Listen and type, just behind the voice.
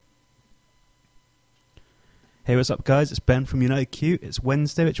Hey, what's up, guys? It's Ben from United Q. It's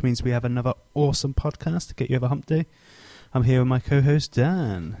Wednesday, which means we have another awesome podcast to get you over hump day. I'm here with my co-host,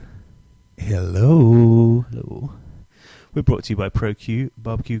 Dan. Hello. Hello. We're brought to you by ProQ,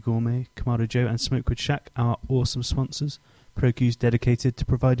 Barbecue Gourmet, Kamado Joe, and Smokewood Shack, our awesome sponsors. ProQ is dedicated to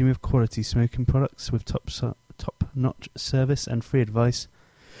providing you with quality smoking products with top-notch service and free advice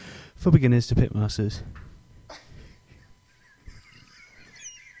for beginners to pitmasters.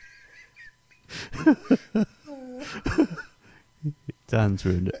 Dan's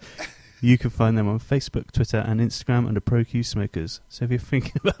ruined it. You can find them on Facebook, Twitter, and Instagram under ProQ Smokers. So if you're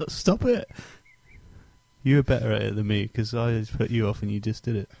thinking about, stop it. You were better at it than me because I just put you off and you just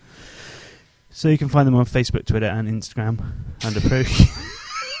did it. So you can find them on Facebook, Twitter, and Instagram under ProQ.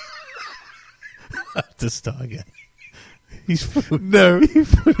 I have to start again. He's full. No, you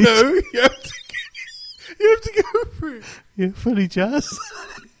have to go for it. You're fully jazzed.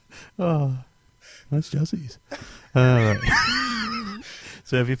 Oh, nice jazzies. Alright.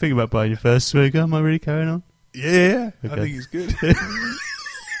 So if you're thinking about buying your first smoker, am I really carrying on? Yeah, Okay. I think it's good.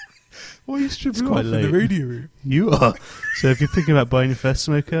 Why are you stripping off quite in late. the radio room? You are. So if you're thinking about buying your first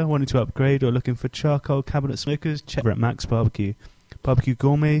smoker, wanting to upgrade, or looking for charcoal cabinet smokers, check over at Max Barbecue. Barbecue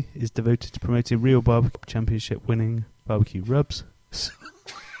Gourmet is devoted to promoting real barbecue, championship winning barbecue rubs.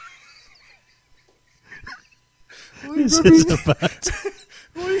 Why are you This rubbing- is about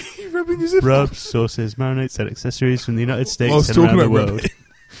Why are you rubbing your zip rubs, sauces, marinades, and accessories from the United States Whilst and around talking the about world.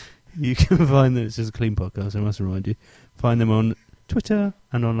 You can find them. This is a clean podcast, I must remind you. Find them on Twitter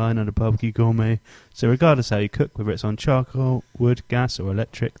and online under Barbecue Gourmet. So regardless how you cook, whether it's on charcoal, wood, gas, or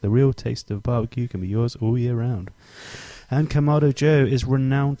electric, the real taste of barbecue can be yours all year round. And Kamado Joe is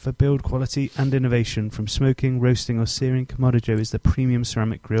renowned for build quality and innovation. From smoking, roasting, or searing, Kamado Joe is the premium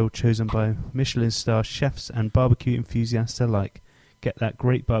ceramic grill chosen by Michelin star chefs and barbecue enthusiasts alike. Get that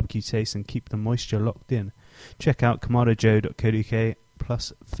great barbecue taste and keep the moisture locked in. Check out kamadojoe.co.uk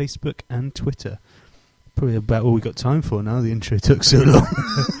plus Facebook and Twitter. Probably about all we got time for now. The intro took so long.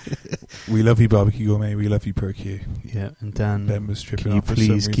 We love you, Barbecue Gourmet. We love you, ProQ. Yeah, and Dan, Ben was stripping can you off for some please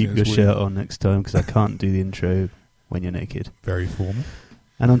reason. keep It your was shirt weird. on next time because I can't do the intro when you're naked. Very formal.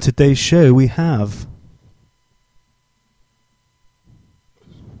 And on today's show we have...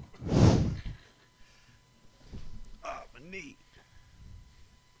 Oh, my knee.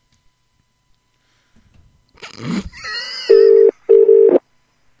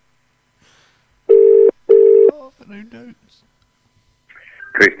 Oh, no notes.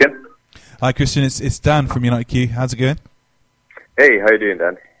 Christian. Hi, Christian. It's Dan from United Q. How's it going? Hey, how you doing,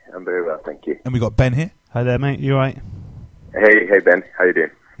 Dan? I'm very well, thank you. And we got Ben here. Hi there, mate. You alright? Hey, Ben. How you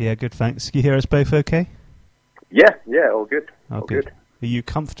doing? Yeah, good, thanks. Can you hear us both okay? Yeah, all good. Oh, all good. Are you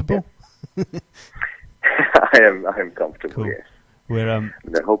comfortable? I am comfortable. Cool. Yes. We're I'm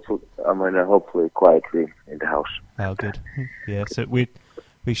in a hopefully quiet room in the house. Oh, good. Yeah, so we're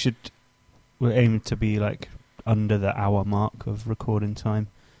aiming to be like under the hour mark of recording time.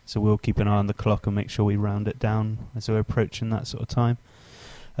 So we'll keep an eye on the clock and make sure we round it down as we're approaching that sort of time.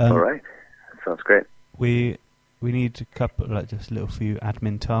 All right, that sounds great. We need a couple, like just a little few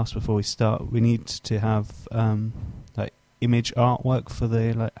admin tasks before we start. We need to have like image artwork for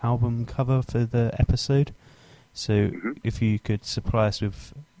the like album cover for the episode. So if you could supply us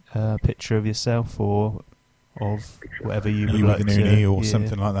with a picture of yourself or of whatever you would You like with to, an uni or yeah.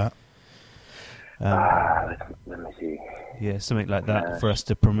 something like that. Let me see. Yeah, something like that for us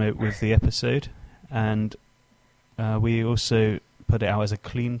to promote with the episode. And we also put it out as a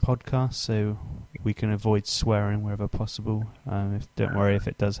clean podcast, so we can avoid swearing wherever possible. Don't worry if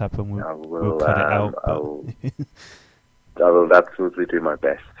it does happen, we'll cut it out. I will absolutely do my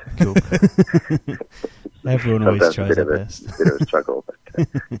best. Cool. Everyone always tries their best. Bit of a struggle, but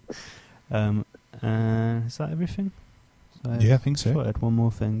is that everything? Yeah, I think so. I thought I had one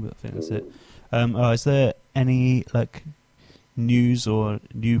more thing, but I think that's it. Is there any like news or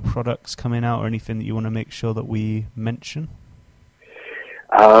new products coming out or anything that you want to make sure that we mention?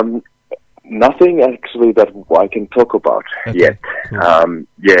 nothing actually that I can talk about yet. Cool.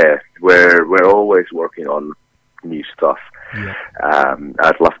 Yeah, we're always working on new stuff. Yeah.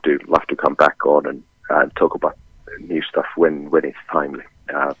 I'd love to come back on and talk about new stuff when it's timely.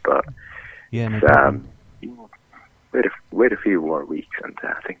 But yeah, no problem. Wait a few more weeks, and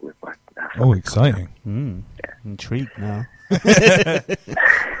I think we might have Oh, exciting! Yeah. Intrigued now. Spend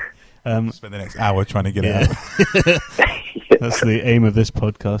the next hour trying to get it out. That's the aim of this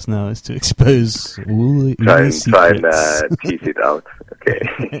podcast now, is to expose all the try secrets. and tease it out.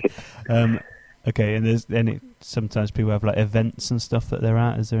 Okay. Okay, and there's sometimes people have like events and stuff that they're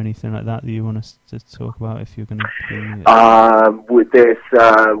at. Is there anything like that you want us to talk about if you're going to be?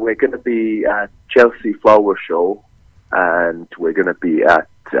 We're going to be at Chelsea Flower Show, and we're going to be at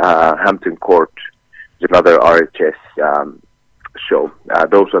Hampton Court, another RHS show.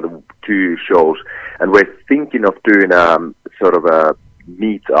 Those are the two shows, and we're thinking of doing sort of a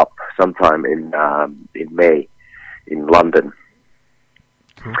meet up sometime in May in London.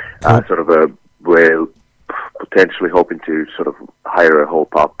 Cool. We're potentially hoping to sort of hire a whole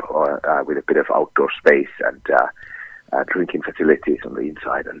pub with a bit of outdoor space and drinking facilities on the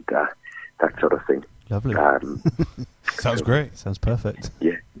inside and that sort of thing. Lovely. Sounds great. Sounds perfect.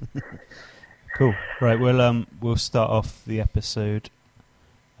 Yeah. Cool. Right. Well, we'll start off the episode.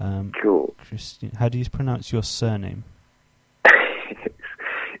 Cool. Christian, how do you pronounce your surname?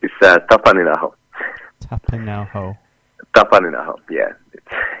 It's Tapaninaho. Tapinauho. Tapaninaho. Yeah.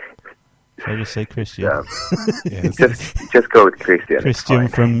 Should I just say Christian? Yeah, just go with Christian. Christian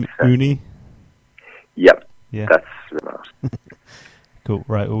from Uni? Yep. Yeah. That's the most. Cool.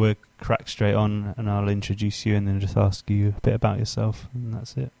 Right, well, we'll crack straight on and I'll introduce you and then just ask you a bit about yourself and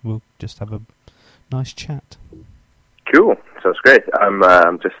that's it. We'll just have a nice chat. Cool. Sounds great.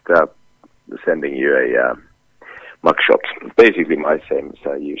 I'm just sending you a mugshot. Basically my same as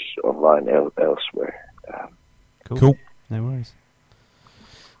I use online elsewhere. Cool. No worries.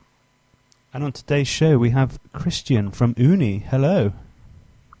 And on today's show, we have Christian from Uni. Hello.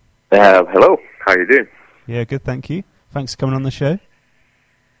 Hello. How are you doing? Yeah, good, thank you. Thanks for coming on the show.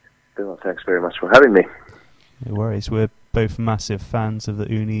 Well, thanks very much for having me. No worries. We're both massive fans of the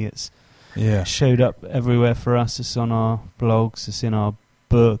Uni. It's Yeah. showed up everywhere for us. It's on our blogs. It's in our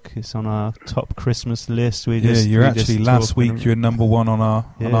book. It's on our top Christmas list. You're actually last week. You were number one on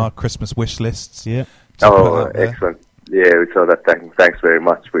our Christmas wish lists. Yeah. Excellent. Yeah, we saw that. Thanks very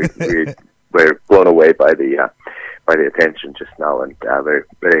much. We're blown away by the attention just now, and very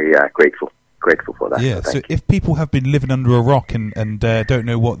very grateful for that. Yeah. So if people have been living under a rock and don't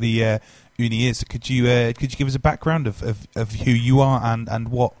know what the Uni is, could you give us a background of who you are and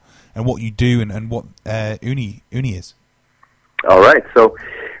what you do and what Uni is? All right. So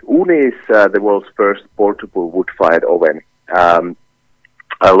Uni is the world's first portable wood-fired oven.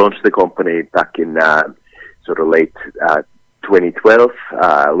 I launched the company back in sort of late 2012.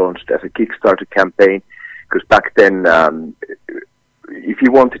 Launched as a Kickstarter campaign because back then, if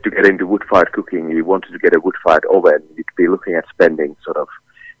you wanted to get into wood-fired cooking, you wanted to get a wood-fired oven, you'd be looking at spending sort of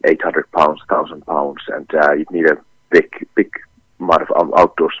 £800, £1,000, and you'd need a big amount of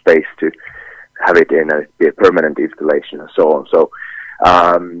outdoor space to have it in be a permanent installation and so on. So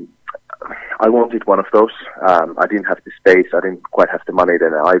I wanted one of those. I didn't have the space. I didn't quite have the money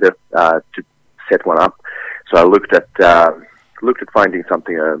then either to set one up. So I looked at finding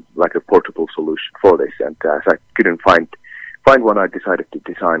something like a portable solution for this, and as I couldn't find one, I decided to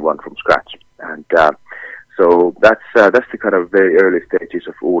design one from scratch. And so that's the kind of very early stages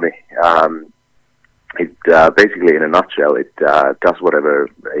of Uni. It basically, in a nutshell, it does whatever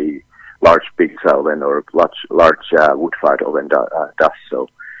a large pizza oven or large wood-fired oven does. So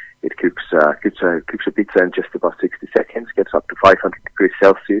it cooks a pizza in just about 60 seconds, gets up to 500 degrees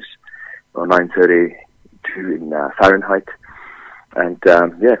Celsius or 932 in Fahrenheit. And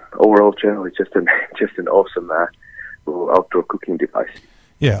overall, generally, just an awesome little outdoor cooking device.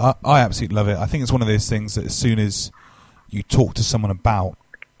 Yeah, I absolutely love it. I think it's one of those things that as soon as you talk to someone about,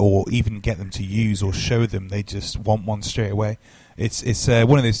 or even get them to use or show them, they just want one straight away. It's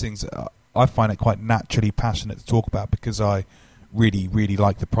one of those things I find it quite naturally passionate to talk about because I really, really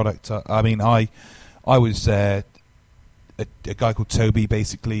like the product. I mean, I was a guy called Toby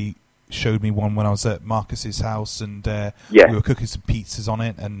basically showed me one when I was at Marcus's house, and we were cooking some pizzas on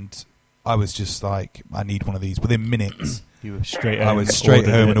it, and I was just like, I need one of these. Within minutes, you were straight home. I was straight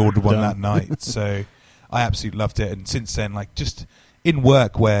home and ordered one that night. So I absolutely loved it. And since then, like just in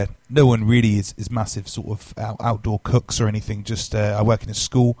work where no one really is massive sort of outdoor cooks or anything, just I work in a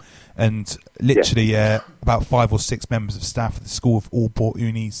school, and literally about 5 or 6 members of staff at the school have all bought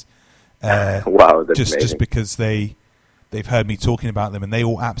Unis. Wow, that's amazing. Just because they've heard me talking about them, and they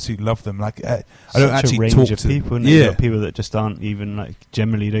all absolutely love them. Like I don't don't actually range talk of to people. them. Yeah, people that just aren't even like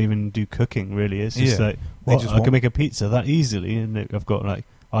generally don't even do cooking. Really, it's just like I can make a pizza that easily, and I've got like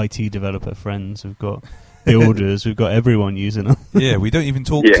IT developer friends, we've got builders, we've got everyone using them. Yeah, we don't even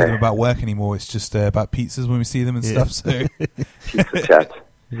talk to them about work anymore. It's just about pizzas when we see them and stuff. So pizza chat.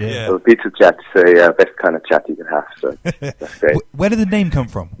 Yeah. So pizza chat is the best kind of chat you can have. So that's great. Where did the name come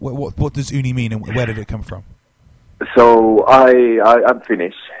from? What does Uni mean, and where did it come from? So I'm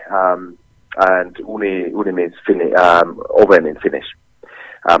Finnish, and Uni means oven in Finnish.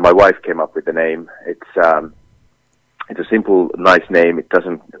 My wife came up with the name. It's a simple, nice name. It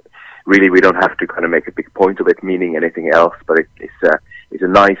doesn't really, we don't have to kind of make a big point of it meaning anything else, but it's a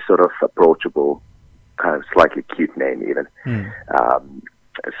nice sort of approachable, kind of slightly cute name even.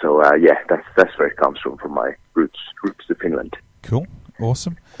 That's where it comes from my roots to Finland. Cool,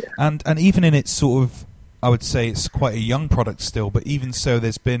 awesome. Yeah. And even in its sort of, I would say it's quite a young product still, but even so,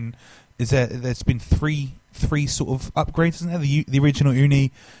 there's been three sort of upgrades, isn't there? The original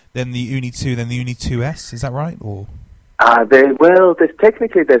Uni, then the Uni 2, then the Uni 2S. Is that right? Or there's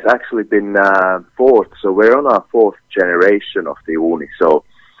actually been fourth, so we're on our fourth generation of the Uni. So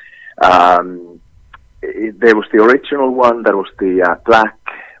there was the original one that was the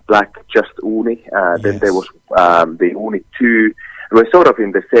black just Uni. Then there was the Uni 2. We're sort of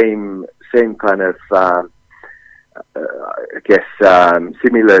in the same kind of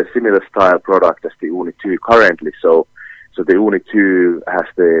similar style product as the Uni 2 currently. So the Uni 2 had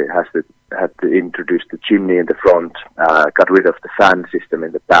to introduce the chimney in the front, got rid of the fan system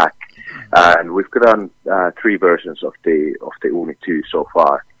in the back, and we've done 3 versions of the Uni 2 so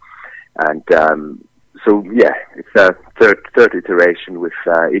far. And it's a third iteration with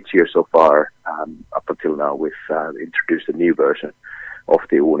each year so far. Up until now, we've introduced a new version of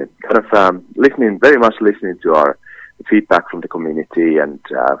the Uni. Kind of very much listening to our feedback from the community and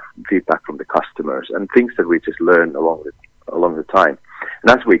feedback from the customers and things that we just learn along the time.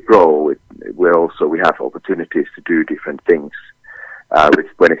 And as we grow, we have opportunities to do different things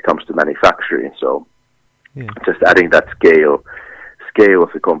when it comes to manufacturing. So just adding that scale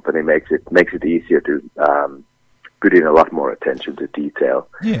of the company makes it easier to put in a lot more attention to detail.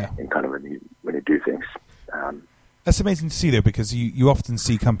 In kind of when you do things. That's amazing to see though, because you often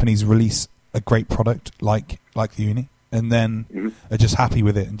see companies release a great product like the Uni, and then are just happy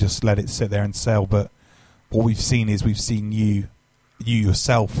with it and just let it sit there and sell. But what we've seen you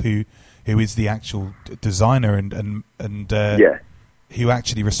yourself, who is the actual designer and who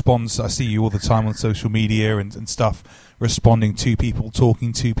actually responds. I see you all the time on social media and stuff, responding to people,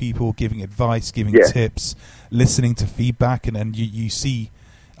 talking to people, giving advice, giving tips, listening to feedback, and you see.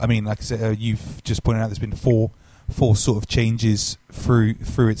 I mean, like I said, you've just pointed out there's been four sort of changes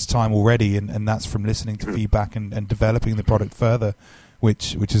through its time already, and that's from listening to feedback and developing the product further,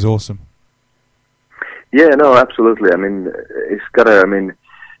 which is awesome. Yeah, no, absolutely. I mean,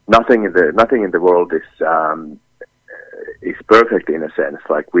 nothing in the world is perfect in a sense.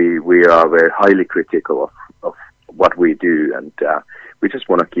 Like we are very highly critical of what we do, and we just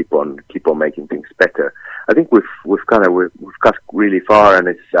want to keep on making things better. I think we've got really far, and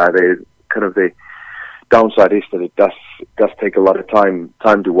it's the downside is that it does take a lot of time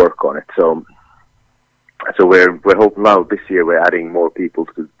to work on it. So we're hoping now this year we're adding more people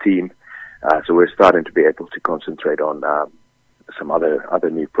to the team. So we're starting to be able to concentrate on some other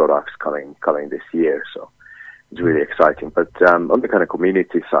new products coming this year. So it's really exciting. But on the kind of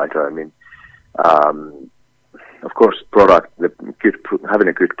community side, I mean, of course, having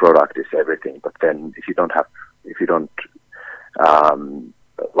a good product is everything. But then if you don't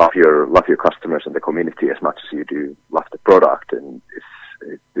love your customers and the community as much as you do love the product, and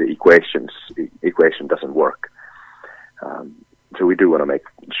the equation doesn't work. So we do want to make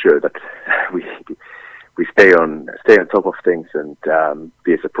sure that we stay on top of things and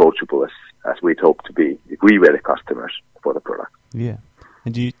be as approachable as we'd hope to be if we were the customers for the product. Yeah.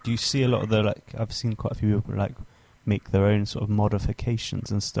 And do you see a lot of the, I've seen quite a few people make their own sort of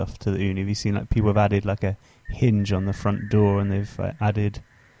modifications and stuff to the Uni. Have you seen people have added a hinge on the front door, and they've added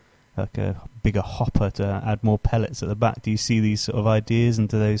a bigger hopper to add more pellets at the back? Do you see these sort of ideas, and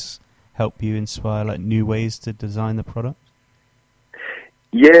do those help you inspire new ways to design the product?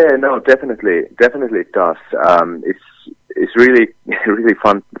 Yeah, no, definitely it does. It's really really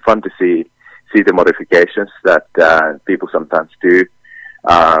fun to see the modifications that people sometimes do.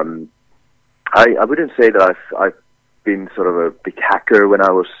 I wouldn't say that I've been sort of a big hacker when I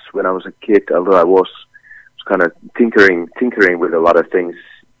was a kid, although I was kind of tinkering with a lot of things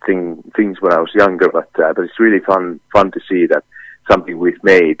when I was younger. But it's really fun to see that something we've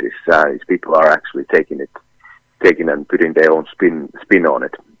made is people are actually taking and putting their own spin on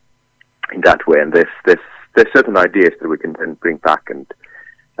it in that way. And there's certain ideas that we can then bring back and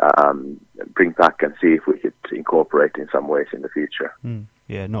see if we could incorporate in some ways in the future.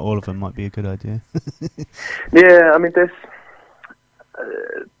 Yeah, not all of them might be a good idea. Yeah, I mean,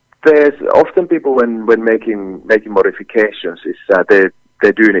 there's often people when making modifications is they're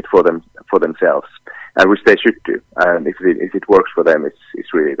doing it for themselves, and which they should do. And if it works for them,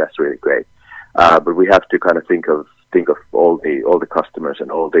 that's really great. But we have to kind of think of all the customers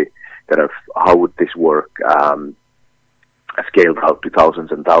and all the kind of how would this work as scaled out to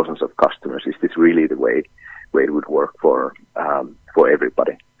thousands and thousands of customers. Is this really the way it would work for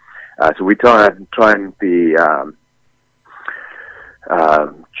everybody? So we try and be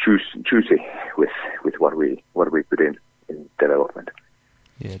choosy with what we put in development.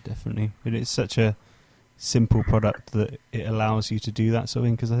 Yeah, definitely. But it's such a simple product that it allows you to do that sort of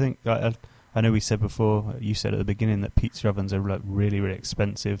thing. Because I think I know we said before, you said at the beginning that pizza ovens are like really, really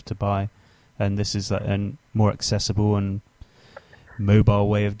expensive to buy, and this is like a more accessible and mobile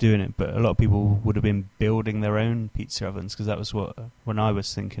way of doing it. But a lot of people would have been building their own pizza ovens, because that was what when I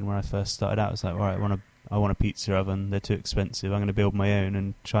was thinking when I first started out. I was like, all right, I want a pizza oven. They're too expensive. I'm going to build my own,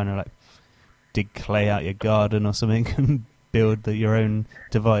 and trying to like dig clay out your garden or something and build your own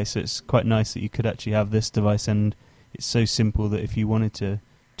device. So it's quite nice that you could actually have this device, and it's so simple that if you wanted to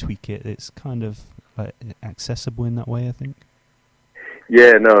tweak it, it's kind of like accessible in that way, I think.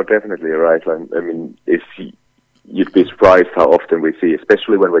 Yeah, no, definitely right. I mean, if you'd be surprised how often we see,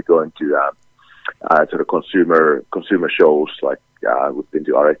 especially when we're going to sort of consumer shows, like we've been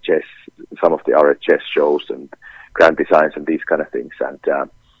to RHS, some of the RHS shows and Grand Designs and these kind of things,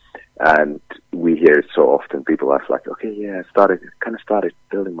 and we hear it so often. People are like, okay, yeah, I started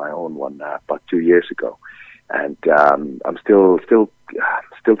building my own one about 2 years ago, and I'm still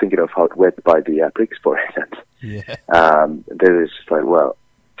thinking of how where to buy the bricks for it. And they're just like, well,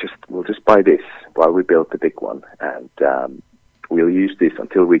 we'll just buy this while we build the big one, and we'll use this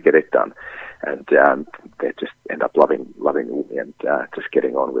until we get it done. And they just end up loving it and just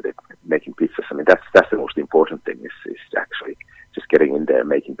getting on with it, making pizzas. I mean, that's the most important thing is actually just getting in there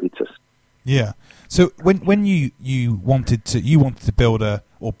making pizzas. Yeah. So when you wanted to build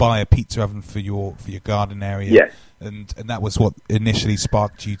or buy a pizza oven for your garden area, yes, and that was what initially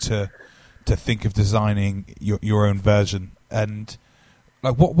sparked you to think of designing your own version. And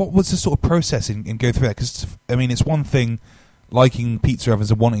like what was the sort of process in go through that? Because I mean, it's one thing liking pizza ovens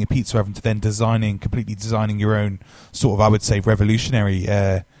and wanting a pizza oven to then completely designing your own sort of, I would say, revolutionary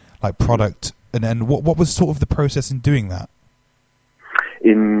like product. And what was sort of the process in doing that?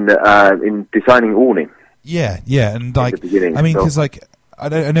 In designing Uni. Yeah, and like, I mean, because like, I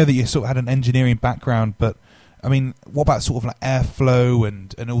know that you sort of had an engineering background, but I mean, what about sort of like airflow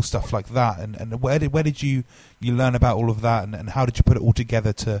and all stuff like that? And where did you learn about all of that, and how did you put it all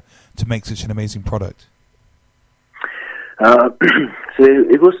together to make such an amazing product? So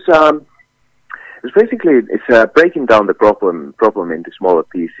it was basically breaking down the problem into smaller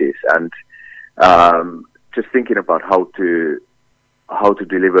pieces, and just thinking about how to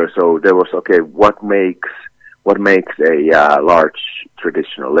deliver. So there was, okay, what makes a large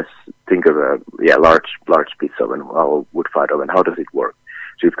traditional, let's think of a large pizza oven or wood-fired oven. How does it work?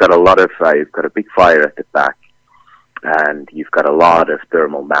 So you've got you've got a big fire at the back, and you've got a lot of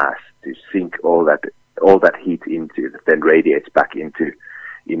thermal mass to sink all that heat into, that then radiates back into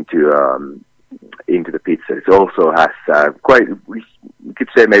the pizza. It also has we could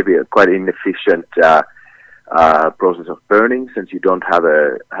say maybe a quite inefficient process of burning, since you don't have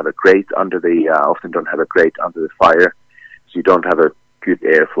a grate often don't have a grate under the fire, so you don't have a good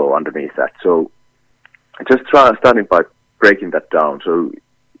airflow underneath that. So just starting by breaking that down. So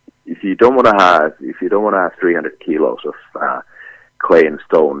if you don't want to have 300 kilos of clay and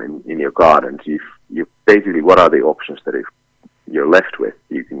stone in your garden, you basically, what are the options that you're left with?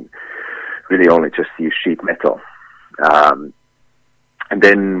 You can really only just use sheet metal. And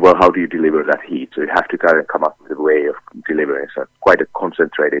then, well, how do you deliver that heat? So you have to kind of come up with a way of delivering quite a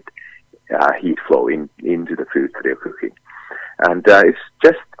concentrated heat flow into the food that you're cooking. And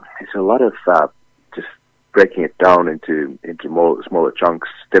it's a lot of just breaking it down into smaller chunks,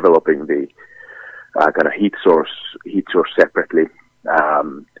 developing the kind of heat source separately. I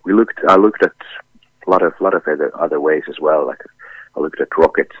looked at a lot of other ways as well. Like I looked at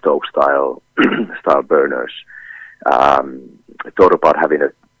rocket stove style burners. I thought about having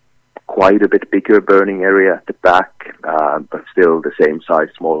quite a bit bigger burning area at the back, but still the same size,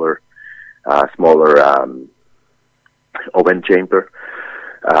 smaller oven chamber.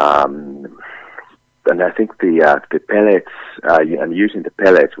 And I think the pellets and using the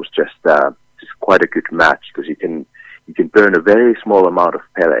pellets was just quite a good match, because you can burn a very small amount of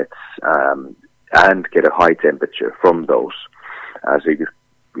pellets and get a high temperature from those. So you can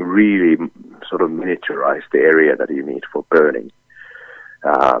really sort of miniaturize the area that you need for burning,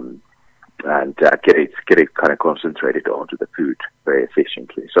 and get it kind of concentrated onto the food very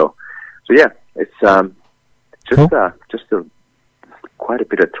efficiently. So yeah, it's just quite a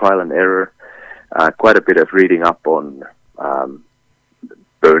bit of trial and error, quite a bit of reading up on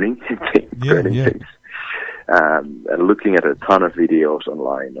burning things. And looking at a ton of videos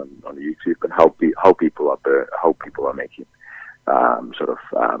online on YouTube, and how people are making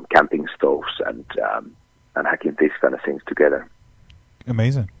camping stoves and hacking these kind of things together.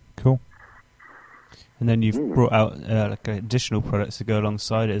 Amazing, cool. And then you've brought out additional products to go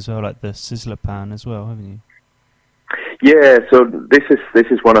alongside it as well, like the Sizzler pan as well, haven't you? Yeah, so this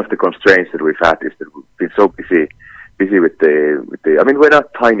is one of the constraints that we've had, is that we've been so busy with the. I mean, we're not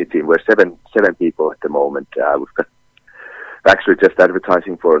a tiny team. We're seven people at the moment. We've got actually just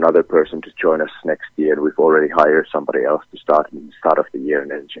advertising for another person to join us next year. We've already hired somebody else to start in the start of the year,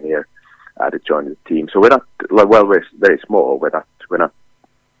 an engineer to join the team. So we're not we're very small. We're not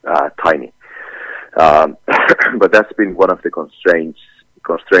tiny. But that's been one of the constraints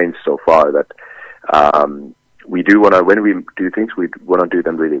so far, that we do want to, when we do things, we want to do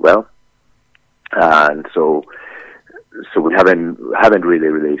them really well, and so we haven't really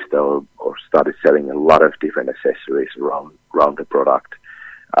released or started selling a lot of different accessories around the product.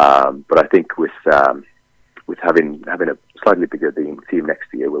 But I think with having a slightly bigger team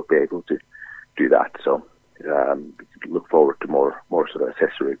next year, we'll be able to do that. So look forward to more sort of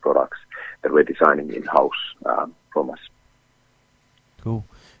accessory products that we're designing in-house from us. Cool.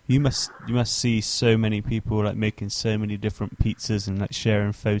 You must see so many people like making so many different pizzas and like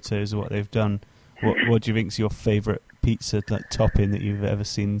sharing photos of what they've done. What do you think is your favourite pizza like topping that you've ever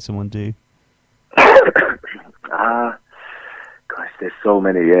seen someone do? Gosh, there's so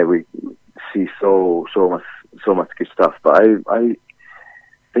many. Yeah, we see so much good stuff. But I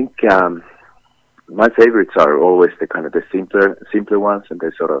think my favourites are always the kind of the simpler ones, and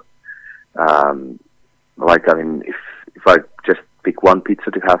they sort of if I just pick one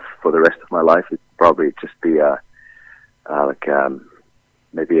pizza to have for the rest of my life, it'd probably just be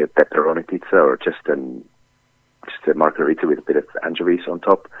maybe a pepperoni pizza, or just a margherita with a bit of anchovies on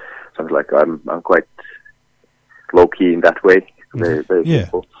top. Something like I'm quite low key in that way. Very, very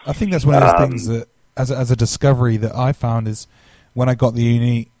simple. I think that's one of those things that, as a discovery that I found, is when I got the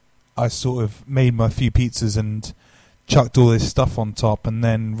uni, I sort of made my few pizzas and chucked all this stuff on top, and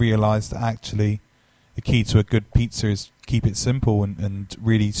then realised that actually the key to a good pizza is keep it simple and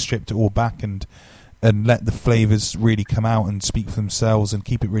really stripped it all back and let the flavours really come out and speak for themselves, and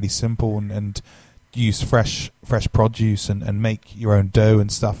keep it really simple and use fresh produce and make your own dough and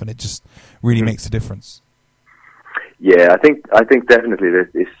stuff, and it just really makes a difference. Yeah, I think definitely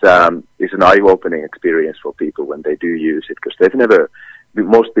it's an eye-opening experience for people when they do use it, because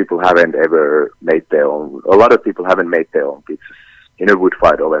most people haven't ever made their own. A lot of people haven't made their own pizzas in a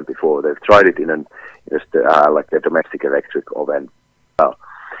wood-fired oven before. They've tried it in like a domestic electric oven, but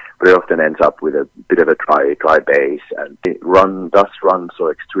it often ends up with a bit of a dry base, and it does run so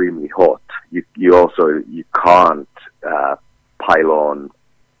extremely hot. You can't pile on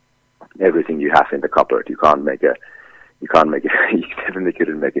everything you have in the cupboard. You definitely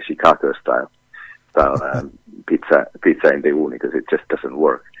couldn't make a Chicago style pizza in the uni, because it just doesn't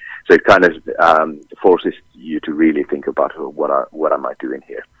work. So it kind of forces you to really think about what am I doing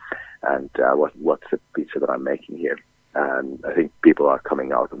here, and what's the pizza that I'm making here. And I think people are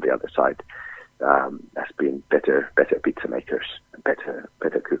coming out on the other side as being better pizza makers and better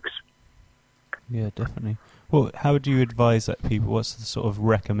cooks. Yeah, definitely. Well, how do you advise that people? What's the sort of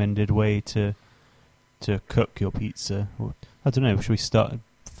recommended way to cook your pizza? Or, I don't know. Should we start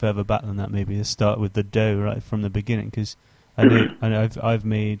further back than that? Maybe let's start with the dough right from the beginning, because I know I've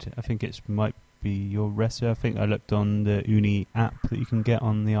made. I think it might be your recipe. I think I looked on the Uni app that you can get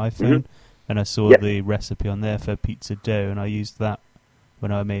on the iPhone, and I saw the recipe on there for pizza dough, and I used that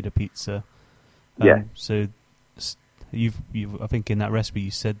when I made a pizza. So you've I think in that recipe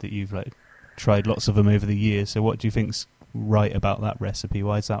you said that you've like tried lots of them over the years. So what do you think's right about that recipe?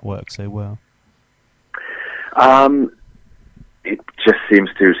 Why does that work so well? It just seems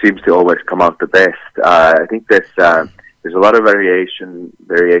to always come out the best. I think there's a lot of variation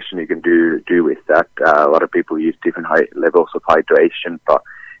you can do with that. A lot of people use different levels of hydration, but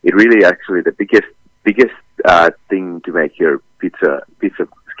it really actually the biggest thing to make your pizza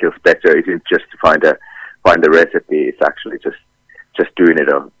skills better isn't just to find a recipe. It's actually just doing it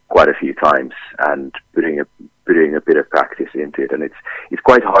quite a few times and putting a bit of practice into it. And it's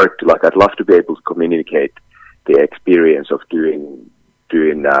quite hard to I'd love to be able to communicate the experience of doing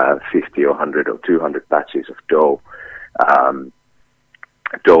 50 or 100 or 200 batches of dough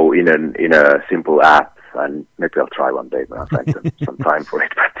in a simple app, and maybe I'll try one day when I find some time for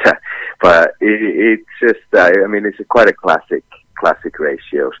it. But it's just it's quite a classic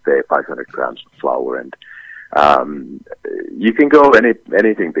ratio. Say 500 grams of flour, and you can go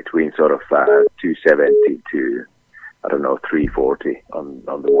anything between sort of 270 to 340 on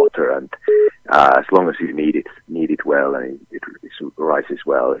the water, and as long as you knead it well and it rises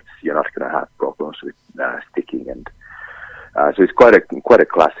well, you're not going to have problems with sticking So it's quite a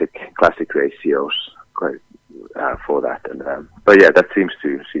classic ratios for that. And but yeah, that seems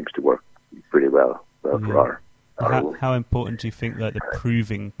to work pretty well for our How important do you think that the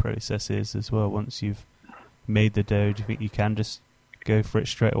proving process is as well? Once you've made the dough, do you think you can just go for it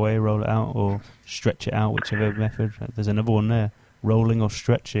straight away, roll it out, or stretch it out, whichever method? There's another one there: rolling or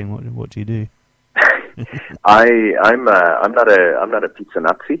stretching. What do you do? I'm not a pizza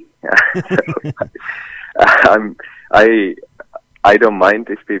Nazi. I don't mind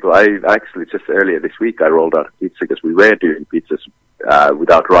if people. I actually just earlier this week I rolled out a pizza because we were doing pizzas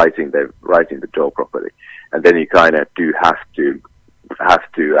without rising the dough properly, and then you kind of do have to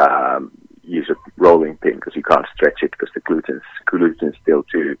use a rolling pin because you can't stretch it because the gluten's still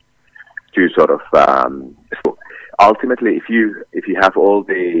too sort of. So ultimately, if you have all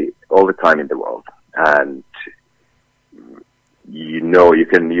the time in the world and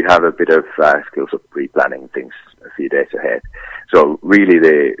you have a bit of skills of pre-planning things a few days ahead. So really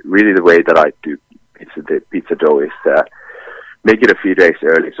the way that I do the pizza dough is make it a few days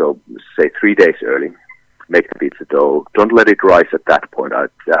early. So say 3 days early, make the pizza dough. Don't let it rise at that point.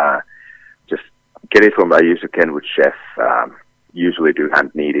 I'd just get it from. I use a Kenwood chef. Usually do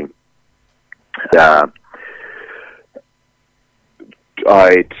hand kneading.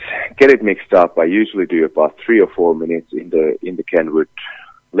 I'd get it mixed up. I usually do about 3 or 4 minutes in the Kenwood.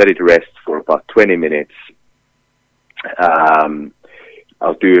 Let it rest for about 20 minutes.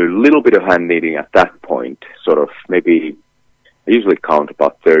 I'll do a little bit of hand kneading at that point. Sort of maybe I usually count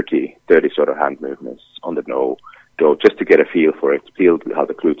about 30 sort of hand movements on the dough just to get a feel for it, feel how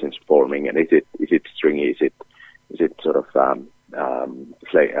the gluten's forming, and is it stringy? Is it sort of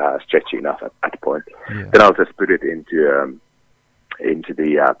stretchy enough at that point? Yeah. Then I'll just put it into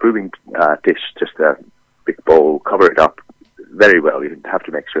the proving dish, just a big bowl, cover it up very well. You have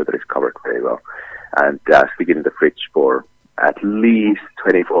to make sure that it's covered very well, and stick it in the fridge for at least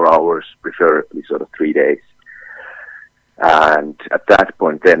 24 hours, preferably sort of 3 days. And at that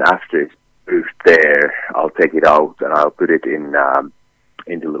point, then after it's proofed there, I'll take it out and I'll put it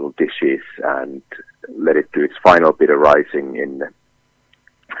into little dishes and let it do its final bit of rising in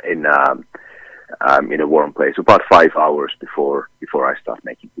a warm place, about 5 hours before I start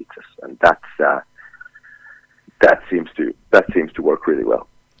making pizzas, and that seems to work really well.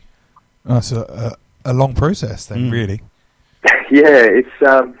 That's a long process then, really. Yeah, it's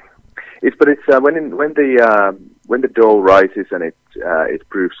when the dough rises and it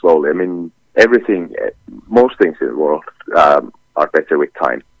proves slowly. I mean, most things in the world are better with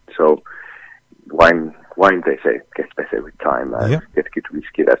time. So wine they say gets better with time. Get good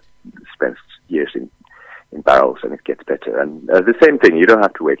whiskey that spends years in barrels and it gets better. And the same thing, you don't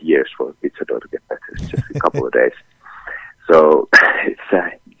have to wait years for pizza dough to get better. It's just a couple of days. So it's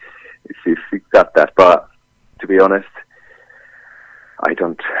got that. But to be honest, I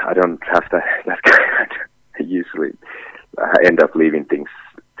don't have that kind. I usually end up leaving things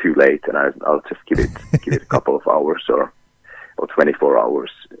too late, and I'll just give it a couple of hours or 24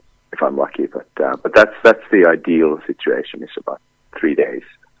 hours if I'm lucky. But that's the ideal situation. It's about 3 days.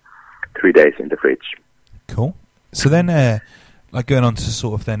 3 days in the fridge. Cool. So then, like going on to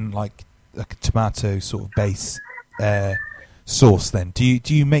sort of then like a tomato sort of base sauce. Then do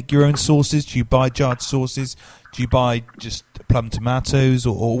you make your own sauces? Do you buy jarred sauces? Do you buy just plum tomatoes,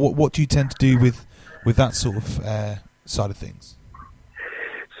 or what do you tend to do with that sort of side of things?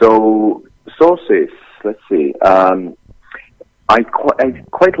 So sauces. Let's see. I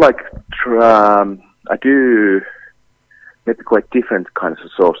quite like. I do maybe quite different kinds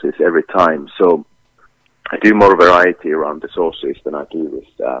of sauces every time. So I do more variety around the sauces than I do with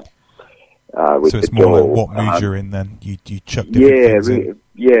so it's more like what mood you're in. Then you chuck different things in.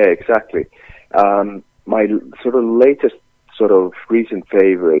 Yeah, exactly. My sort of latest sort of recent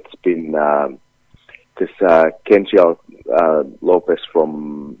favorite's been this Kenji Lopez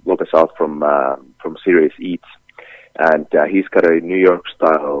out from Serious Eats, and he's got a New York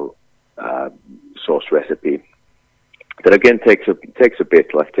style sauce recipe that again takes a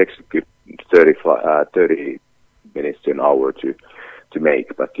bit, like takes a good 30 minutes to an hour to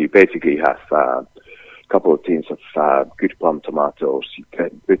make. But you basically have a couple of tins of good plum tomatoes. You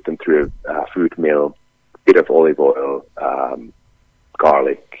can put them through a food mill, bit of olive oil,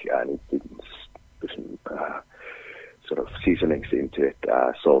 garlic, and put some sort of seasonings into it,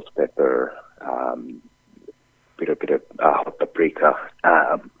 salt, pepper, bit of hot paprika,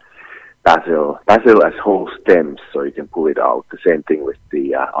 basil as whole stems, so you can pull it out. The same thing with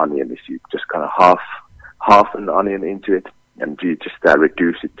the onion, is you just kind of half an onion into it, and you just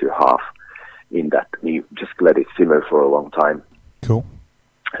reduce it to half in that. You just let it simmer for a long time. Cool.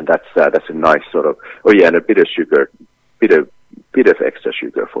 And that's a nice sort of, and a bit of sugar bit of extra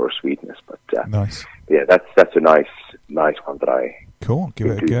sugar for sweetness. But Nice. yeah, that's a nice one that I Cool. Give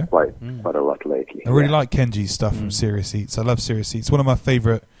it a go. quite a lot lately. I really Yeah. like Kenji's stuff from Serious Eats. I love Serious Eats. One of my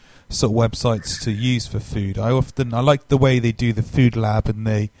favourite sort of websites to use for food. I like the way they do the food lab, and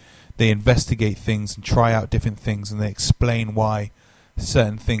they investigate things and try out different things, and they explain why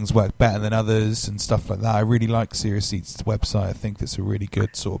certain things work better than others and stuff like that. I really like Serious Eats' website. I think it's a really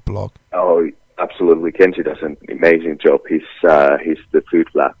good sort of blog. Oh, absolutely. Kenji does an amazing job. His the Food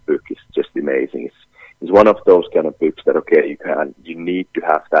Lab book is just amazing. It's one of those kind of books that you need to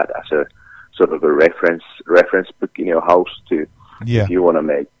have that as a sort of a reference book in your house to Yeah. if you want to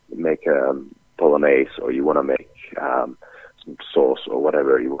make bolognese, or you want to make some sauce or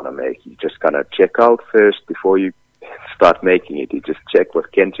whatever you want to make. You just kind of check out first before you start making it. You just check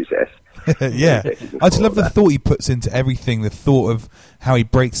what Kenji says. Yeah. I just love the thought he puts into everything, the thought of how he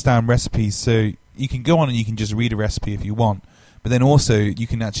breaks down recipes. So you can go on and you can just read a recipe if you want, but then also you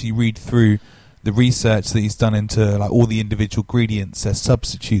can actually read through the research that he's done into like all the individual ingredients, their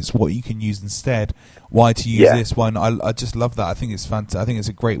substitutes, what you can use instead, why to use this one. I just love that. I think it's fantastic. I think it's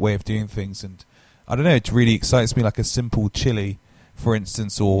a great way of doing things, and I don't know, it really excites me, like a simple chili, for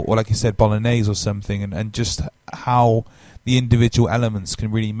instance, or like you said, bolognese or something, and just how the individual elements can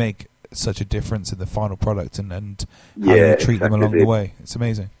really make such a difference in the final product, and how you treat them along the way. It's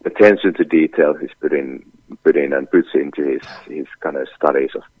amazing. Attention to detail he's put in and puts into his kind of studies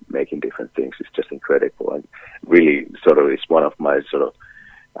of making different things is just incredible, and really sort of is one of my sort of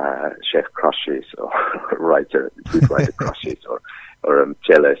chef crushes, or food writer crushes, or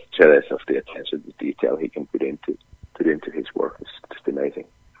jealous of the attention to detail he can put into his work. It's just amazing.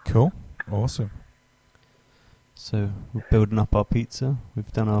 Cool. Awesome. So we're building up our pizza.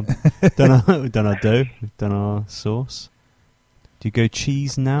 We've done our we've done our dough. We've done our sauce. Do you go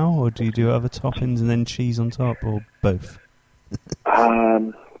cheese now, or do you do other toppings and then cheese on top, or both?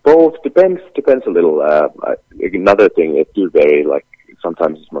 Both depends a little. Another thing, it do vary. Like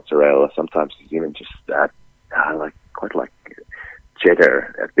sometimes it's mozzarella, sometimes it's even just quite like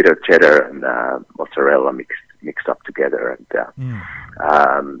cheddar, a bit of cheddar and mozzarella mixed up together.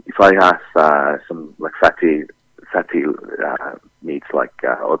 And if I have some like fatty meats like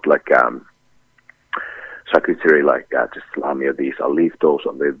charcuterie, like just salami or these, I'll leave those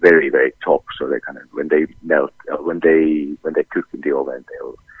on the very, very top, so they kind of, when they melt, when they cook in the oven,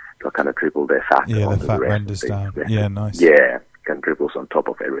 they'll kind of dribble their fat. Yeah, onto the fat rest renders down. Yeah, nice. Yeah, kind of dribbles on top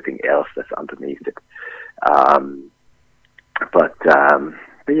of everything else that's underneath it. But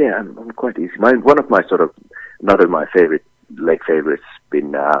yeah, I'm quite easy. One of my my late favorites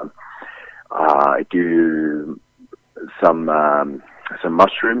been I do some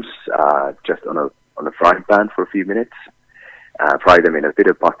mushrooms just on a frying pan for a few minutes. Fry them in a bit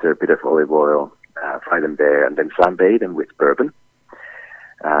of butter, a bit of olive oil. Fry them there, and then flambe them with bourbon.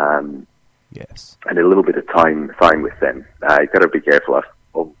 Yes. And a little bit of thyme with them. You got to be careful. I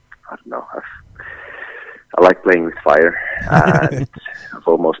don't know. I like playing with fire. And I've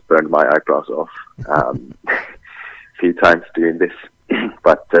almost burned my eyebrows off a few times doing this.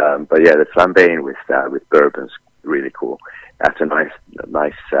 but yeah, the flambeing with bourbon's really cool. That's a nice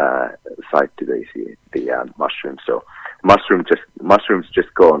side to the mushrooms. So mushrooms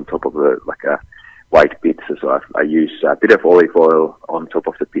just go on top of a white pizza. So I use a bit of olive oil on top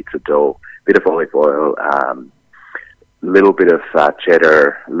of the pizza dough, bit of olive oil, little bit of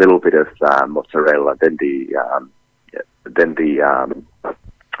cheddar, little bit of mozzarella. Then the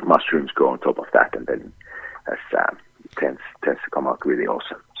mushrooms go on top of that, and then that tends to come out really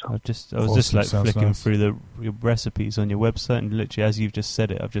awesome. So I was Awesome, just like sounds flicking nice. through your recipes on your website, and literally as you've just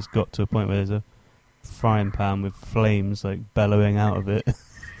said it, I've just got to a point where there's a frying pan with flames like bellowing out of it,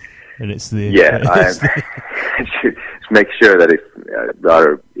 and it's the I should make sure that if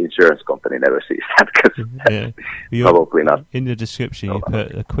our insurance company never sees that, because probably not. In the description, you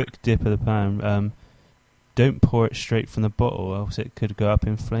put a quick dip of the pan. Don't pour it straight from the bottle, else it could go up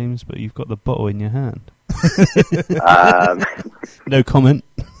in flames. But you've got the bottle in your hand. No comment.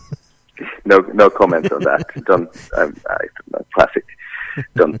 No comment on that. Don't classic.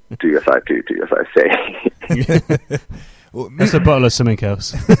 Don't do as I do as I say. Well, That's a bottle of something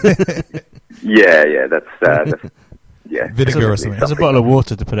else. Yeah. That's yeah. Vinegar or something. There's a bottle of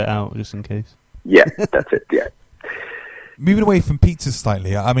water to put it out, just in case. Yeah, that's it. Yeah. Moving away from pizza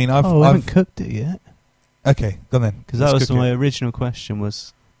slightly, I mean, I haven't cooked it yet. Okay, go on then. Because that was my original question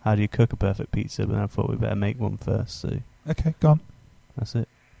was, how do you cook a perfect pizza? But I thought we'd better make one first, so... Okay, go on. That's it.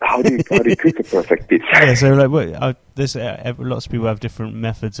 How do you cook a perfect pizza? Yeah, so like, lots of people have different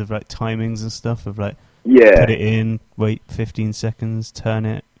methods of like timings and stuff, of like, put it in, wait 15 seconds, turn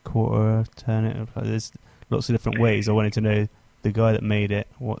it, quarter, turn it. There's lots of different ways. I wanted to know the guy that made it.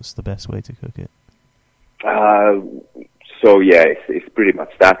 What's the best way to cook it? So yeah, it's pretty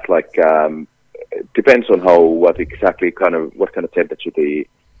much that. Like, it depends on what kind of temperature the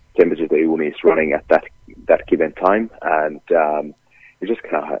uni is running at that given time, and you just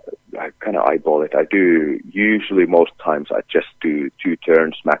kind of eyeball it. I do usually most times I just do 2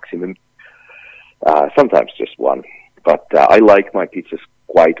 turns maximum. Sometimes just 1, but I like my pizzas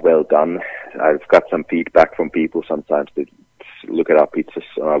quite well done. I've got some feedback from people sometimes that look at our pizzas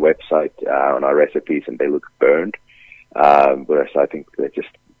on our website, on our recipes, and they look burned. Whereas I think they're just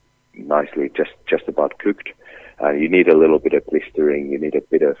nicely just about cooked. You need a little bit of blistering. You need a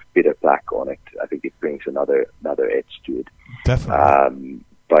bit of black on it. I think it brings another edge to it. Definitely.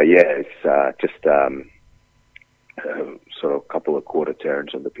 But yeah, it's just sort of a couple of quarter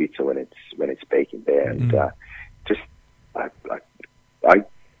turns on the pizza when it's baking there, and I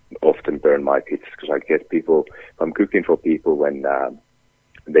often burn my pizzas because I get people. I'm cooking for people when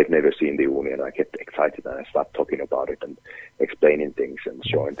they've never seen the uni, and I get excited and I start talking about it and explaining things and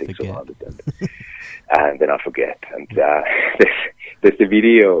showing things around it, and then I forget. And there's the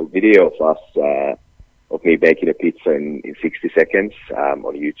video of us of me baking a pizza in 60 seconds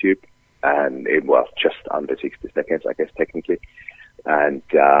on YouTube, and it was just under 60 seconds, I guess technically. And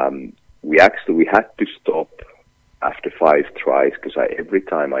we had to stop after 5 tries because every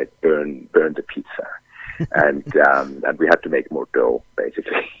time I burned the pizza. And we had to make more dough,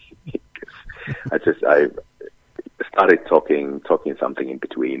 basically. I started talking something in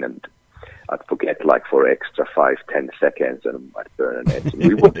between, and I'd forget like for extra 5-10 seconds, and I'd burn an edge. And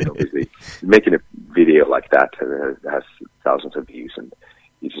we wouldn't, obviously, making a video like that has thousands of views, and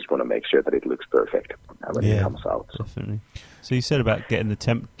you just want to make sure that it looks perfect when it comes out. So. Definitely. So you said about getting the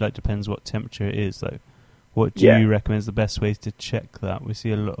like depends what temperature it is. Like, what do you recommend is the best ways to check that? We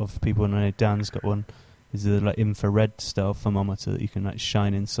see a lot of people, and I know Dan's got one. Is there like infrared style thermometer that you can like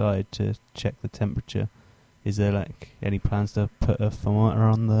shine inside to check the temperature? Is there like any plans to put a thermometer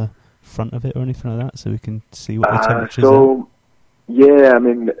on the front of it or anything like that so we can see what the temperature is? Yeah,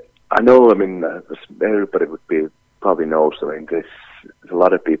 I know, everybody would probably knows. There's a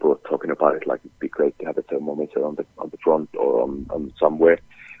lot of people talking about it, like it'd be great to have a thermometer on the front or on somewhere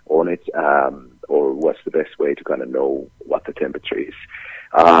on it, or what's the best way to kind of know what the temperature is.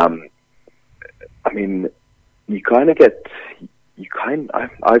 I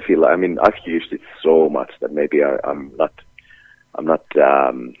feel like, I've used it so much that maybe I'm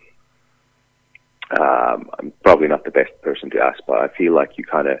probably not the best person to ask, but I feel like you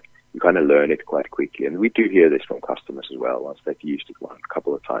kind of learn it quite quickly. And we do hear this from customers as well. Once they've used it a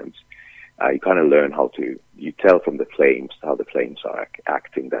couple of times, you kind of learn you tell from the flames, how the flames are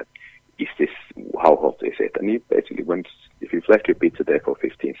acting, that how hot is it? And you basically, if you've left your pizza there for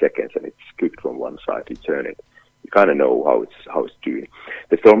 15 seconds and it's cooked from one side, you turn it, you kind of know how it's doing.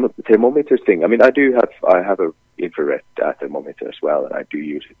 The thermometer thing, I have a infrared thermometer as well, and I do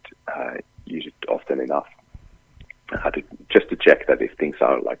use it often enough just to check that if things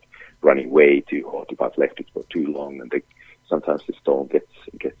are like running way too hot, if I've left it for too long, and sometimes the stone gets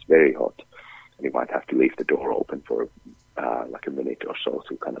very hot, and you might have to leave the door open for like a minute or so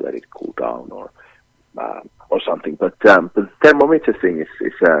to kind of let it cool down or something. But the thermometer thing is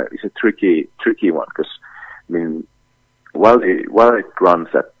a tricky one, because while it runs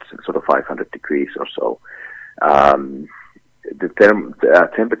at sort of 500 degrees or so, the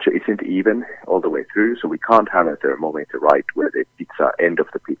temperature isn't even all the way through, so we can't have a thermometer right where the end of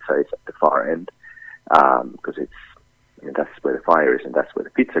the pizza is at the far end, because that's where the fire is and that's where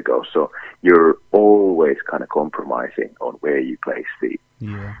the pizza goes. So you're always kind of compromising on where you place the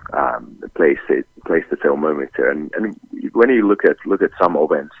thermometer. And when you look at some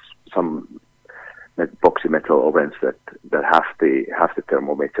ovens, some boxy metal ovens that have the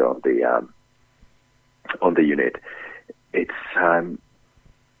thermometer on the unit, it's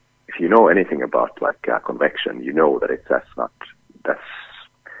if you know anything about like convection, you know that that's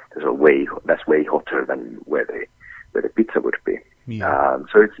way hotter than where the pizza would be. So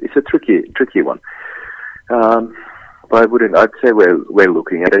it's a tricky one. But I'd say we're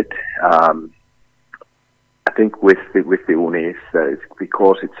looking at it. I think with the uni, it's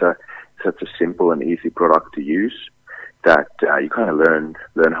because it's such a simple and easy product to use that you kind of learn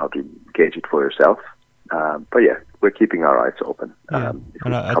how to gauge it for yourself. But yeah, we're keeping our eyes open. And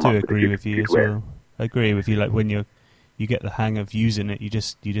I do agree with you as well. I agree with you. Like when you get the hang of using it, you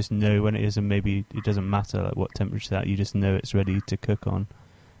just know when it is, and maybe it doesn't matter like what temperature that, you just know it's ready to cook on.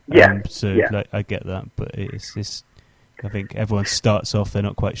 Like I get that, but it's I think everyone starts off, they're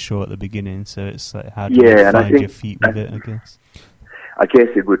not quite sure at the beginning, so it's like how do you find your feet with it, I guess. I guess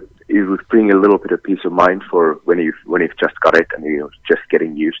it would bring a little bit of peace of mind for when you've just got it and you're just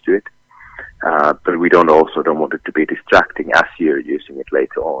getting used to it. But we don't want it to be distracting as you're using it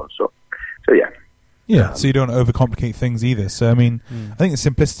later on. So yeah. Yeah, so you don't overcomplicate things either. So I mean, I think the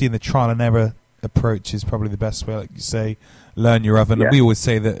simplicity and the trial and error approach is probably the best way. Like you say, learn your oven. Yeah. And we always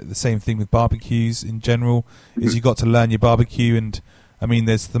say that the same thing with barbecues in general is you got to learn your barbecue. And I mean,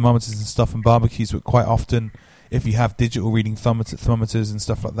 there's thermometers and stuff in barbecues, but quite often, if you have digital reading thermometers and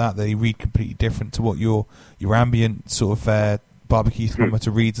stuff like that, they read completely different to what your ambient sort of barbecue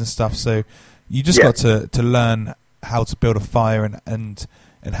thermometer reads and stuff. So you just got to learn how to build a fire and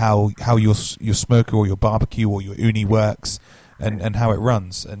how your smoker or your barbecue or your uni works and how it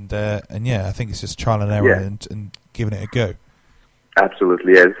runs. And yeah, I think it's just trial and error and giving it a go.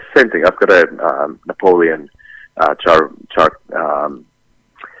 Absolutely, yeah. Same thing. I've got a Napoleon char. Char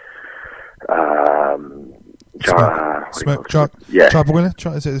boiler?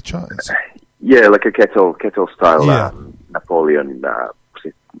 Is it a char? Yeah, like a kettle style Napoleon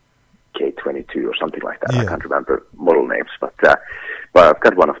K22 or something like that. I can't remember model names, but I've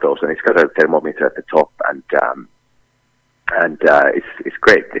got one of those, and it's got a thermometer at the top, and it's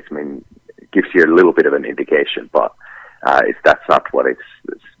great. It gives you a little bit of an indication, but that's not what it's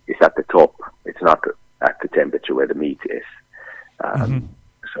at the top. It's not at the temperature where the meat is.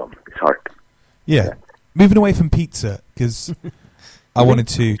 So it's hard. Yeah. Moving away from pizza, because I wanted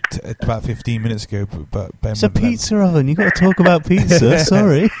to about 15 minutes ago, but Ben, it's a pizza oven. You got to talk about pizza.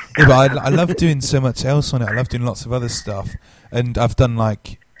 Sorry. Yeah, but I love doing so much else on it. I love doing lots of other stuff, and I've done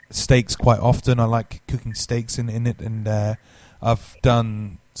like steaks quite often. I like cooking steaks in it, and I've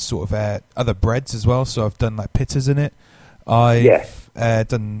done sort of other breads as well. So I've done like pittas in it. I've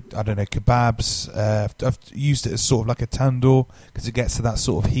done, I don't know, kebabs. I've used it as sort of like a tandoor because it gets to that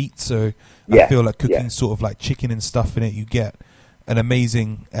sort of heat. So I feel like cooking sort of like chicken and stuff in it, you get an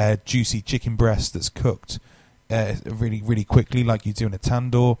amazing juicy chicken breast that's cooked really, really quickly like you do in a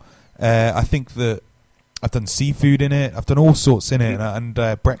tandoor. I think that I've done seafood in it. I've done all sorts in it and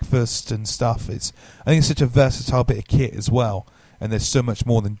breakfast and stuff. I think it's such a versatile bit of kit as well. And there's so much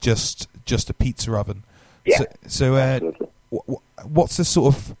more than just a pizza oven. Yeah. So what's the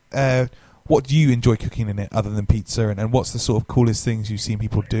sort of what do you enjoy cooking in it other than pizza, and what's the sort of coolest things you've seen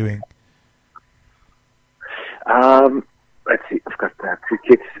people doing? Let's see. I've got two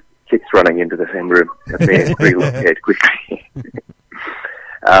kids running into the same room. Let me relocate quickly.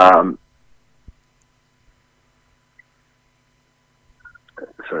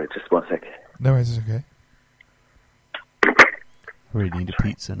 Sorry, just 1 sec. No worries, it's okay. I really need a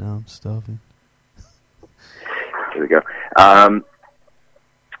pizza now. I'm starving. Here we go.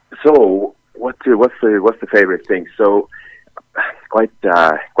 So, what's the favorite thing? So, quite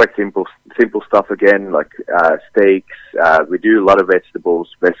simple stuff again, like steaks. We do a lot of vegetables.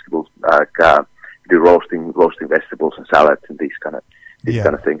 We do roasting vegetables and salads and these kind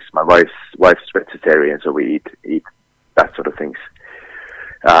of things. My wife's vegetarian, so we eat that sort of things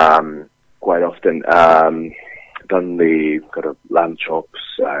quite often. Done the kind of lamb chops,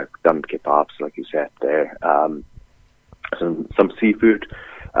 done kebabs, like you said there. Some seafood.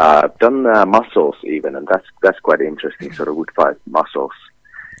 Done mussels even, and that's quite interesting. Sort of wood-fired mussels.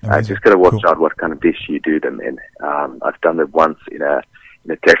 Just gotta watch out what kind of dish you do them in. I've done it once in a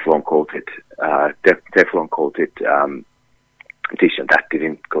Teflon coated dish, and that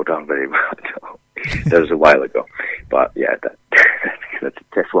didn't go down very well. That was a while ago, but yeah, that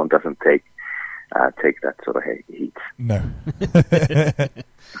Teflon doesn't take that sort of heat. No.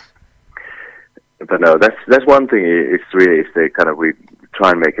 But no, that's one thing. It's the kind of, we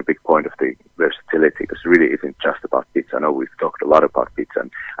try and make a big point of the versatility, because it really isn't just about pizza. I know we've talked a lot about pizza,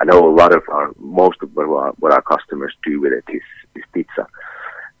 and I know most of what our customers do with it is pizza.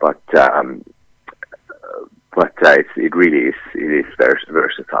 But it really is very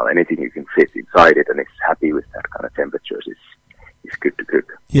versatile. Anything you can fit inside it, and it's happy with that kind of temperatures, is good to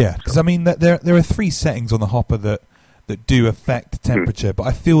cook. Yeah, because I mean, there are three settings on the hopper that do affect temperature, but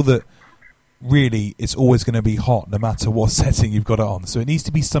I feel that really it's always going to be hot no matter what setting you've got it on. So it needs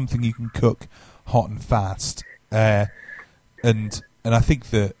to be something you can cook hot and fast. And I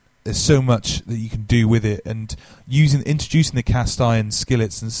think that there's so much that you can do with it, and introducing the cast iron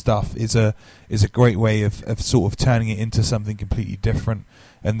skillets and stuff is a great way of sort of turning it into something completely different,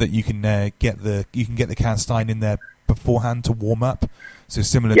 and that you can get the cast iron in there beforehand to warm up. So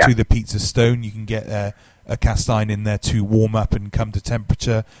similar to the pizza stone, you can get a cast iron in there to warm up and come to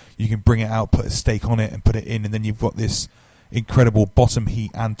temperature. You can bring it out, put a steak on it, and put it in, and then you've got this incredible bottom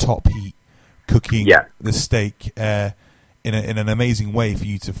heat and top heat cooking the steak in an amazing way for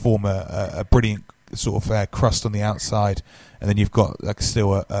you to form a brilliant sort of crust on the outside, and then you've got like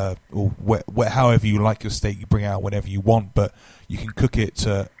still or wet, however you like your steak, you bring out whatever you want, but you can cook it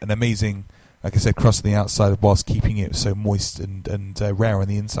to an amazing, like I said, crust on the outside whilst keeping it so moist and rare on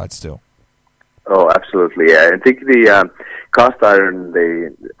the inside still. Oh, absolutely. Yeah. I think the cast iron,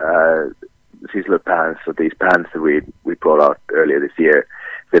 the sizzler pans, so these pans that we brought out earlier this year,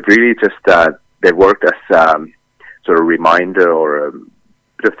 they've really just they worked as sort of reminder or a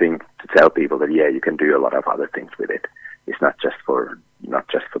bit of thing to tell people that you can do a lot of other things with it. It's not just for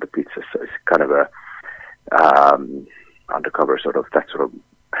the pizza. So it's kind of a undercover sort of that sort of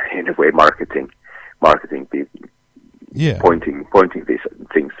in a way marketing people. Yeah. Pointing these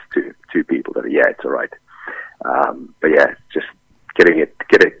things to people that it's all right. But just get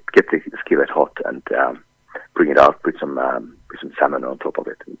the skillet hot and bring it out. Put some salmon on top of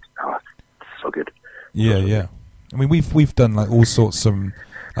it. And, it's so good. Yeah, yeah. I mean, we've done like all sorts of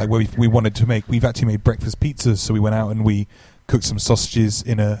like where we wanted to make. We've actually made breakfast pizzas. So we went out and we cooked some sausages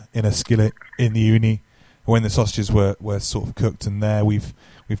in a skillet in the uni. When the sausages were sort of cooked, and there we've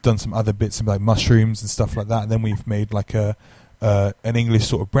done some other bits like mushrooms and stuff like that. And then we've made like an English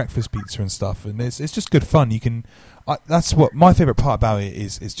sort of breakfast pizza and stuff, and it's just good fun. You can that's what my favourite part about it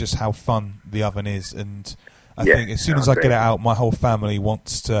is just how fun the oven is, and I think as soon as I get it out, my whole family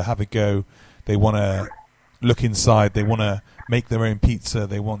wants to have a go. They want to look inside. They want to make their own pizza.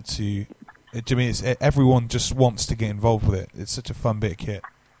 They want to. Jimmy, everyone just wants to get involved with it. It's such a fun bit of kit.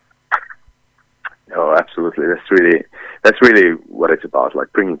 Oh, absolutely. That's really what it's about,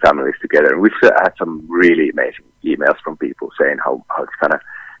 like bringing families together. And we've had some really amazing emails from people saying how it's kind of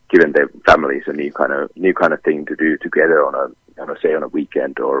given their families a new kind of thing to do together on a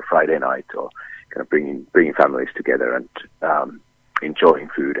weekend or Friday night, or kind of bringing families together and enjoying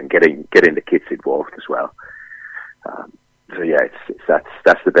food and getting the kids involved as well.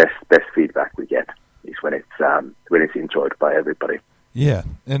 That's the best feedback we get is when it's enjoyed by everybody. Yeah,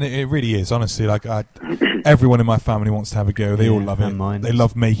 and it really is, honestly. Like everyone in my family wants to have a go. They all love it. They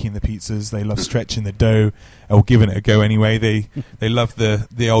love making the pizzas. They love stretching the dough or giving it a go anyway. They love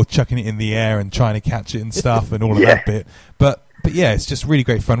the old chucking it in the air and trying to catch it and stuff and all of that bit. But yeah, it's just really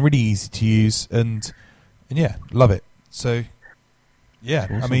great fun, really easy to use, and yeah, love it. So yeah,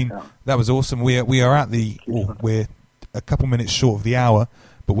 awesome. I mean that was awesome. We are at we're a couple minutes short of the hour,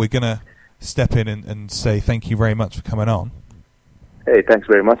 but we're gonna step in and say thank you very much for coming on. Hey, thanks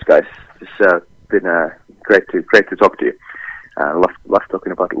very much, guys. It's been great to talk to you. Love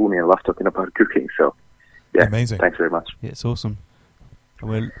talking about uni and love talking about cooking. So, yeah, amazing. Thanks very much. Yeah, it's awesome.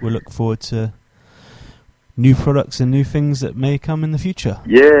 We'll look forward to new products and new things that may come in the future.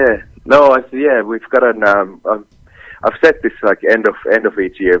 Yeah, we've got an. I've said this like end of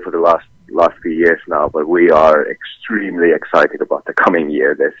each year for the last few years now, but we are extremely excited about the coming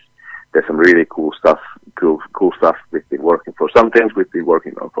year. There's some really cool stuff we've been working for. Some things we've been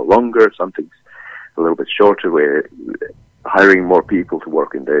working on for longer, some things a little bit shorter. We're hiring more people to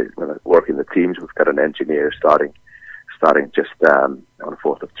work in the teams. We've got an engineer starting just on the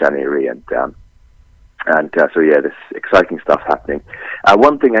 4th of January, and so there's exciting stuff happening.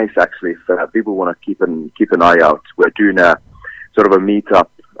 One thing is actually, if people want to keep an eye out, we're doing a sort of a meetup,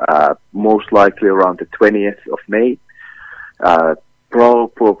 most likely around the 20th of May.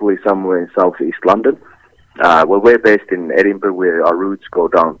 Probably somewhere in southeast London. We're based in Edinburgh, where our roots go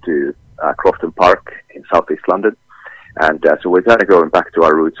down to Crofton Park in southeast London, and so we're kind of going back to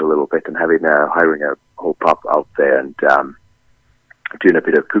our roots a little bit and hiring a whole pub out there and doing a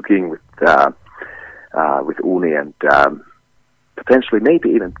bit of cooking with Uni and potentially maybe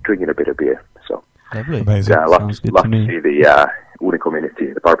even drinking a bit of beer. So lovely, amazing. Sounds good to see the Uni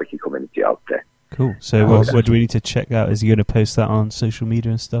community, the barbecue community out there. Cool. So what do we need to check out? Is he going to post that on social media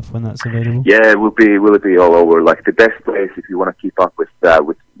and stuff when that's available? Yeah, will it be all over. Like the best place if you want to keep up with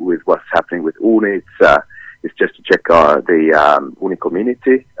what's happening with Uni, it's just to check the Uni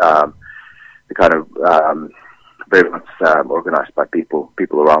community. The kind of very much organized by people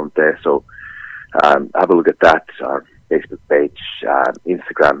around there. So have a look at that. Our Facebook page,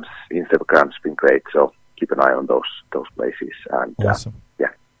 Instagram's been great. So keep an eye on those places. And awesome.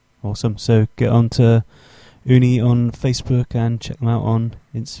 Awesome. So get on to Uni on Facebook and check them out on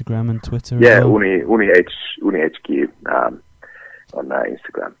Instagram and Twitter. Yeah, as well. Uni HQ on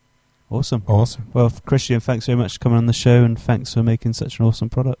Instagram. Awesome. Well, Christian, thanks very much for coming on the show, and thanks for making such an awesome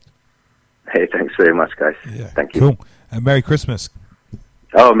product. Hey, thanks very much, guys. Yeah. Thank you. Cool. And Merry Christmas.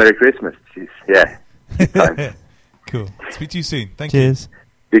 Oh, Merry Christmas. Jeez. Yeah. Cool. Speak to you soon. Thank you. Cheers.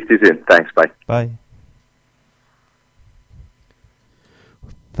 Speak to you soon. Thanks. Bye. Bye.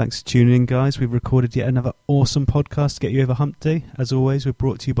 Thanks for tuning in, guys. We've recorded yet another awesome podcast to get you over Hump Day. As always, we're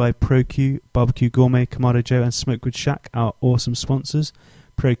brought to you by ProQ, Barbecue Gourmet, Kamado Joe and Smokewood Shack, our awesome sponsors.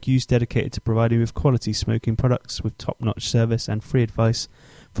 ProQ is dedicated to providing you with quality smoking products with top-notch service and free advice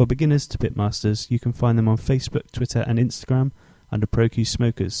for beginners to pitmasters. You can find them on Facebook, Twitter and Instagram under ProQ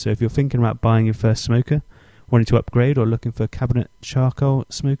Smokers. So if you're thinking about buying your first smoker, wanting to upgrade or looking for cabinet charcoal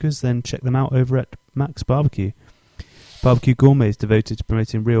smokers, then check them out over at Max Barbecue. Barbecue Gourmet is devoted to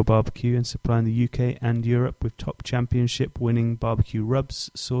promoting real barbecue and supplying the UK and Europe with top championship-winning barbecue rubs,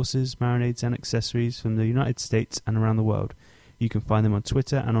 sauces, marinades and accessories from the United States and around the world. You can find them on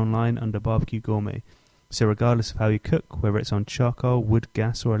Twitter and online under Barbecue Gourmet. So regardless of how you cook, whether it's on charcoal, wood,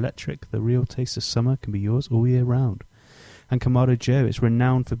 gas or electric, the real taste of summer can be yours all year round. And Kamado Joe is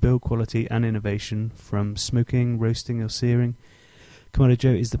renowned for build quality and innovation, from smoking, roasting or searing. Kamado Joe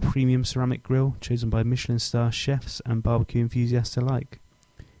is the premium ceramic grill chosen by Michelin star chefs and barbecue enthusiasts alike.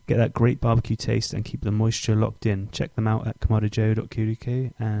 Get that great barbecue taste and keep the moisture locked in. Check them out at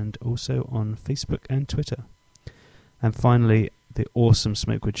kamadojoe.co.uk and also on Facebook and Twitter. And finally, the awesome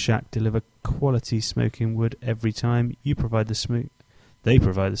Smokewood Shack deliver quality smoking wood every time. You provide the smoke, they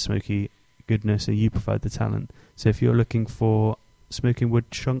provide the smoky goodness, and you provide the talent. So if you're looking for smoking wood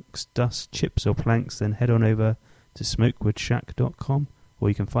chunks, dust, chips or planks, then head on over to smokewoodshack.com, or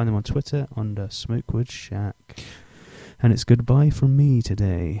you can find them on Twitter under Smokewood Shack. And it's goodbye from me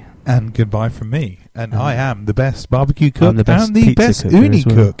today. And goodbye from me. And I am the best barbecue cook I'm the best and the pizza best cooker uni as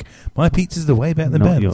well. cook. My pizza's the way better than Not Ben's. yours.